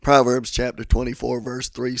Proverbs chapter 24 verse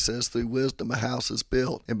 3 says, "Through wisdom a house is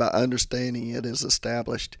built, and by understanding it is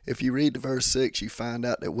established." If you read to verse 6, you find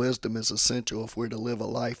out that wisdom is essential if we're to live a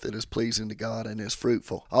life that is pleasing to God and is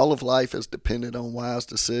fruitful. All of life is dependent on wise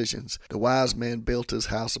decisions. The wise man built his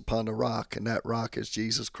house upon a rock, and that rock is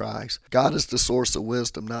Jesus Christ. God is the source of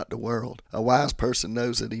wisdom, not the world. A wise person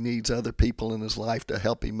knows that he needs other people in his life to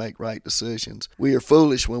help him make right decisions. We are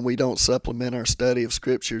foolish when we don't supplement our study of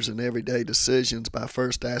scriptures and everyday decisions by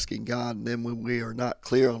first asking God, and then when we are not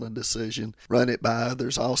clear on a decision, run it by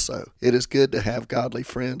others also. It is good to have godly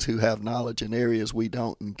friends who have knowledge in areas we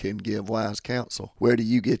don't and can give wise counsel. Where do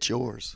you get yours?